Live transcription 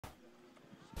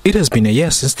It has been a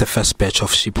year since the first batch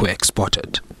of sheep were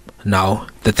exported. Now,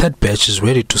 the third batch is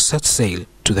ready to set sail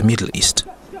to the Middle East.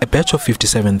 A batch of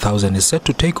 57,000 is set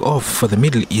to take off for the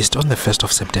Middle East on the 1st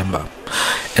of September.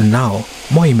 And now,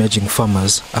 more emerging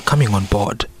farmers are coming on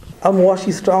board.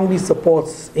 Mawashi strongly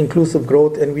supports inclusive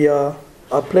growth, and we are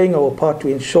playing our part to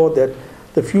ensure that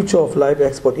the future of live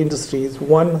export industry is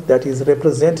one that is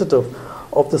representative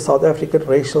of the South African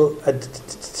racial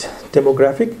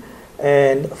demographic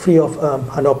and free of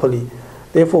monopoly.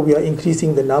 Therefore, we are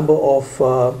increasing the number of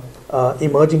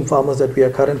emerging farmers that we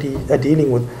are currently dealing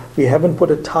with. We haven't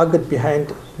put a target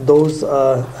behind those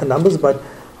numbers, but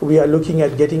we are looking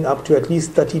at getting up to at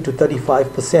least 30 to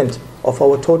 35% of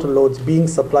our total loads being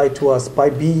supplied to us by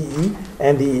BEE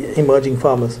and the emerging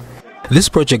farmers. This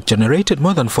project generated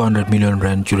more than 400 million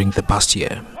rand during the past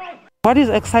year. What is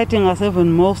exciting us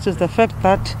even most is the fact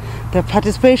that the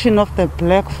participation of the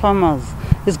black farmers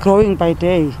is growing by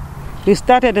day. We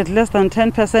started at less than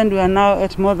 10%, we are now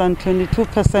at more than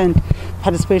 22%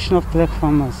 participation of black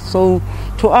farmers. So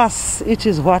to us, it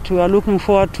is what we are looking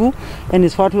forward to, and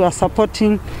it's what we are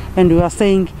supporting, and we are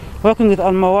saying, working with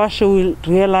Mawashi, we'll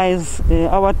realize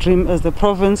our dream as the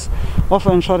province of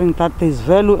ensuring that there is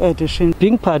value addition.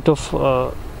 Being part of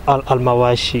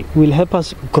Mawashi will help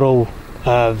us grow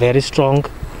very strong,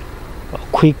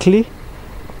 quickly,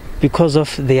 because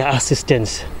of their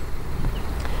assistance.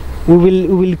 We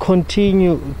will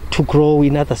continue to grow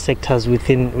in other sectors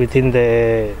within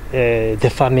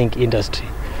the farming industry.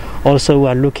 Also, we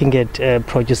are looking at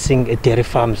producing dairy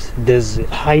farms. There's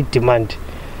high demand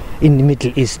in the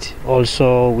Middle East,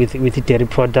 also with dairy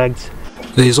products.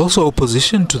 There is also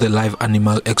opposition to the live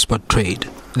animal export trade.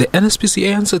 The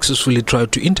NSPCA unsuccessfully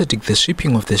tried to interdict the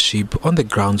shipping of the sheep on the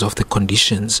grounds of the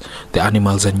conditions the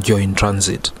animals endure in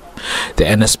transit. The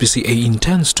NSPCA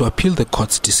intends to appeal the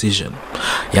court's decision.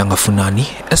 Yanga Funani,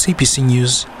 SABC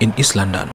News in East London.